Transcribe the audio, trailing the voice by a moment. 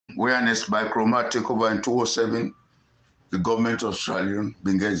Whereas by Chroma take over in 2007, the government of Sierra Leone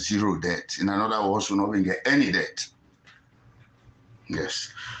been get zero debt. In another words, we not been get any debt.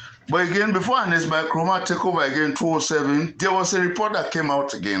 Yes. But again, before Ernest by Chroma take over again in 2007, there was a report that came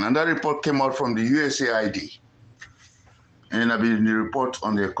out again, and that report came out from the USAID. And I've been the report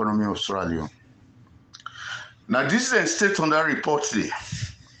on the economy of Sierra Leone. Now, this is a state on that report there.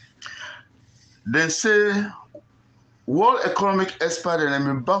 They say World Economic Expert and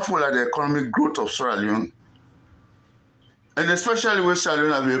I'm baffled at the economic growth of Sierra Leone, and especially with Sierra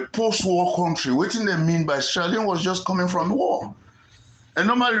Leone as a post-war country. What do they mean by Sierra Leone was just coming from war? And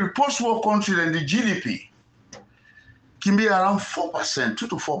normally, post-war country, then the GDP can be around 4%, 2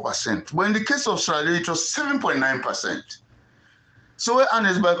 to 4%. But in the case of Sierra Leone, it was 7.9%. So when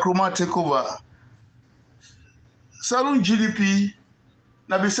Ernest by Chroma take over, Sierra Leone GDP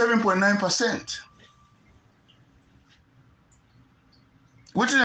now be 7.9%. Which is